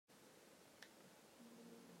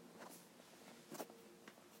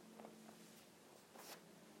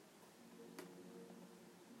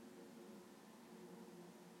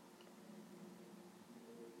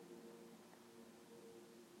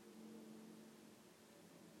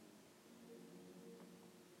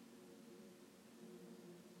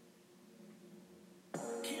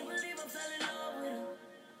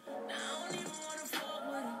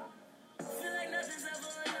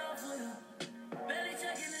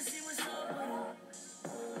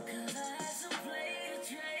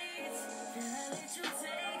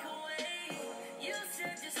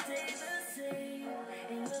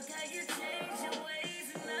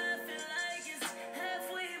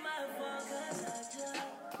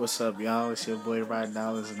What's up, y'all? It's your boy Ride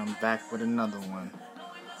Dollars, and I'm back with another one.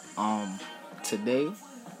 Today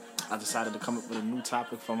I decided to come up with a new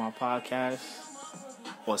topic for my podcast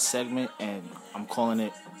or segment, and I'm calling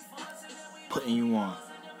it "Putting You On."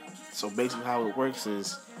 So basically, how it works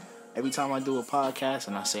is every time I do a podcast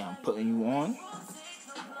and I say I'm putting you on,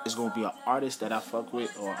 it's gonna be an artist that I fuck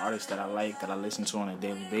with or an artist that I like that I listen to on a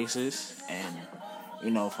daily basis,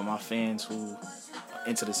 and for my fans who are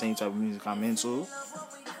into the same type of music I'm into.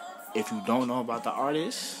 If you don't know about the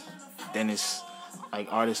artist, then it's like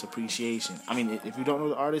artist appreciation. I mean, if you don't know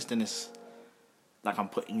the artist, then it's like I'm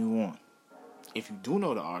putting you on. If you do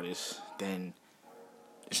know the artist, then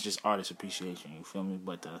it's just artist appreciation, you feel me?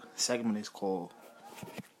 But the segment is called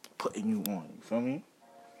Putting You On, you feel me?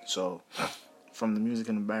 So, from the music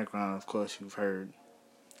in the background, of course, you've heard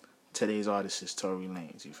today's artist is Tory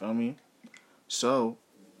Lanez, you feel me? So,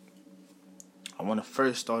 I want to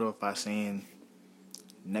first start off by saying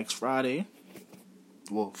next Friday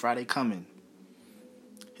coming,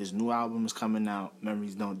 his new album is coming out,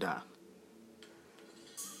 Memories Don't Die.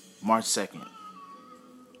 March 2nd.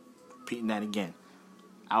 Repeating that again.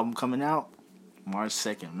 Album coming out, March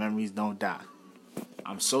 2nd, Memories Don't Die.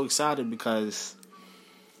 I'm so excited because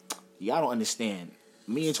y'all don't understand.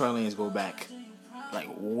 Me and Tory Lanez go back, like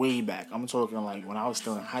way back. I'm talking like when I was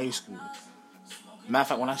still in high school. Matter of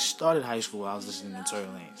fact, when I started high school, I was listening to Tory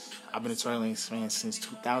Lanez. I've been a Tory Lanez fan since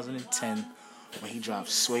 2010 when he dropped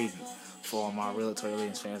Sway Me. For all my real Tory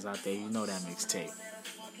Lanez fans out there, you know that mixtape.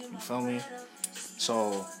 You feel me?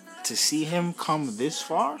 So, to see him come this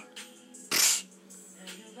far,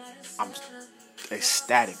 I'm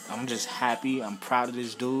ecstatic. I'm just happy. I'm proud of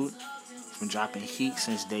this dude. He's been dropping heat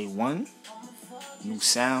since day one. New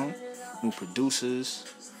sound, new producers.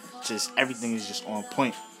 Just everything is just on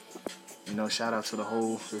point. Shout out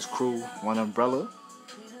to his crew, One Umbrella.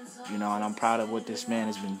 And I'm proud of what this man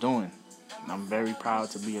has been doing. And I'm very proud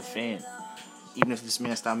to be a fan. Even if this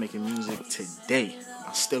man stopped making music today,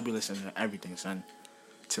 I'll still be listening to everything, son.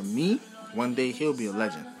 To me, one day he'll be a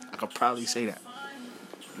legend. I could probably say that.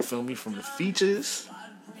 You feel me? From the features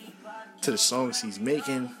to the songs he's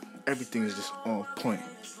making, everything is just on point.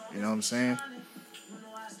 You know what I'm saying?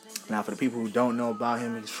 Now, for the people who don't know about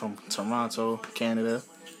him, he's from Toronto, Canada.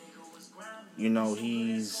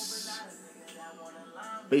 He's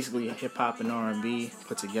basically hip-hop and R&B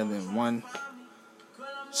put together in one.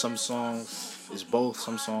 Some songs is both,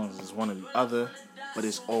 some songs is one or the other, but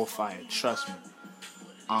it's all fire, trust me.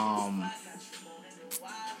 I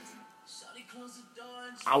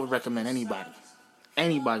would recommend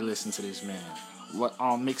anybody listen to this man. What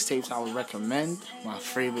mixtapes I would recommend? My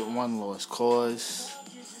favorite one, Lost Cause,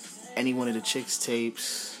 any one of the Chicks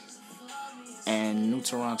tapes, and New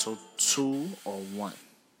Toronto 2 or 1.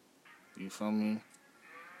 You feel me?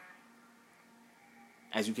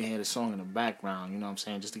 As you can hear the song in the background, you know what I'm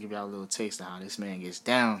saying? Just to give y'all a little taste of how this man gets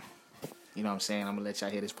down. You know what I'm saying? I'm going to let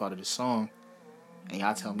y'all hear this part of the song. And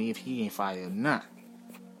y'all tell me if he ain't fire or not.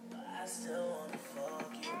 I still wanna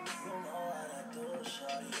fuck you. You know what I do,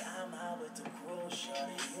 shorty. I'm out with the crew,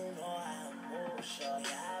 shorty. You know how I move, shorty.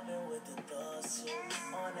 I've been with the thugs too.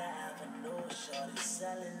 On the avenue, shorty.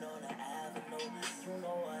 Selling on the avenue. You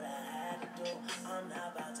know what I had to do. I'm not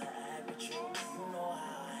about to act with you. You know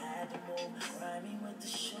how I had to move. Ride me with the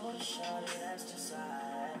shorty, shorty. That's just how I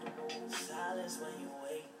had to move. Silence when you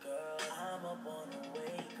wake, girl. I'm up on the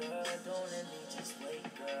way, girl. Don't let me just wait,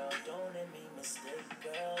 girl. Don't let me mistake,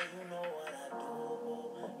 girl. You know what I do,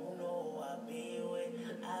 you know who I be with.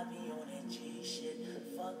 I be on that G shit.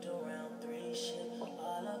 Fucked around 3 shit.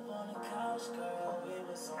 All up on the couch, girl. We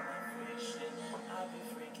was on that free shit. I be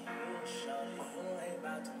freaking you, shorty. You ain't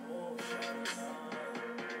about to move, shorty.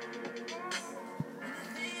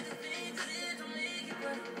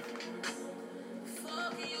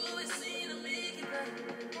 Fuck you always seem to make it better.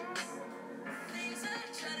 Things I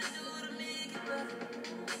try to do to make it better.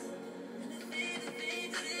 And the things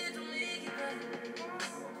I did to make it better.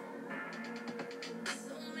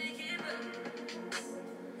 Don't make it better.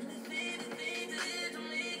 And the things I did to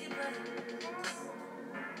make it better.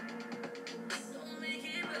 Don't make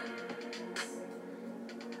it better.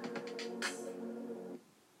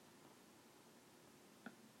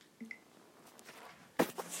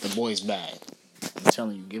 The boy's bad. I'm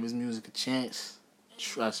telling you, give his music a chance.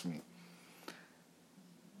 Trust me.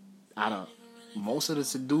 Most of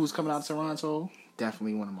the dudes coming out of Toronto,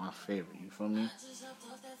 definitely one of my favorite. You feel me?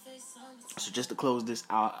 So just to close this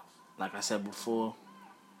out, like I said before,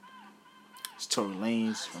 it's Tory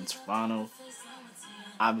Lanez from Toronto.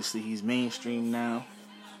 Obviously, he's mainstream now,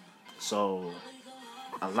 so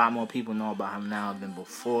a lot more people know about him now than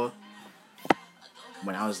before.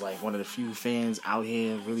 when I was like one of the few fans out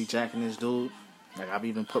here really jacking this dude. Like, I've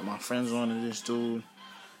even put my friends on to this dude.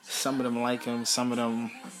 Some of them like him, some of them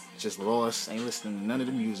just lost, ain't listening to none of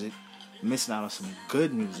the music, missing out on some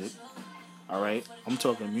good music. Alright? I'm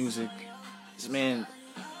talking music. This man,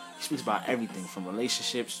 he speaks about everything from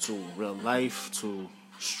relationships to real life to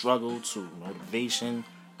struggle to motivation,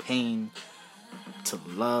 pain to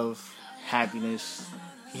love, happiness.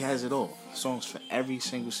 He has it all. Songs for every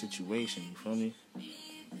single situation, you feel me?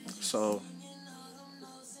 So,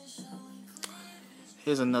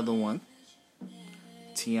 here's another one.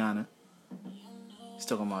 Tiana. He's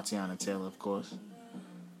talking about Tiana Taylor, of course.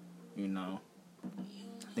 You know,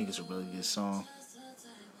 I think it's a really good song.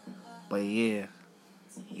 But yeah,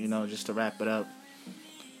 you know, just to wrap it up,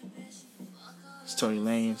 it's Tory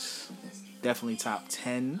Lanez. Definitely top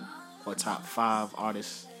 10 or top 5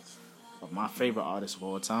 artists of my favorite artists of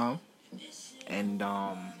all time. And,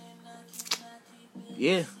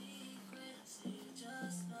 yeah.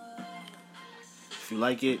 If you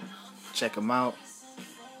like it, check him out.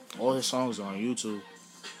 All his songs are on YouTube.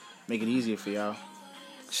 Make it easier for y'all.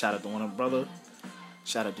 Shout out to One Up Brother.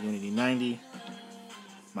 Shout out to Unity 90.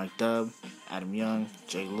 Mike Dub. Adam Young.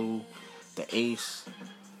 J. Lou. The Ace.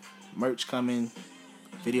 Merch coming.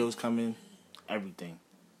 Videos coming. Everything.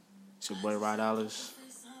 It's your boy Rod Dollars.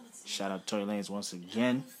 Shout out to Tory Lanez once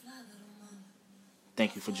again.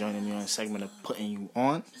 Thank you for joining me on a segment of Putting You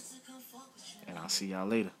On. And I'll see y'all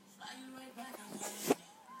later.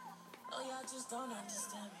 Don't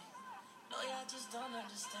understand me. No, y'all just don't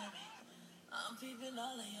understand me. I'm peeping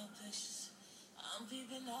all of your pictures. I'm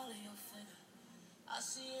peeping all of your figure. I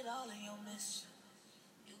see it all in your mixture.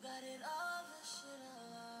 You got it all, the shit I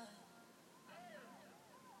like.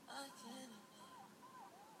 I can't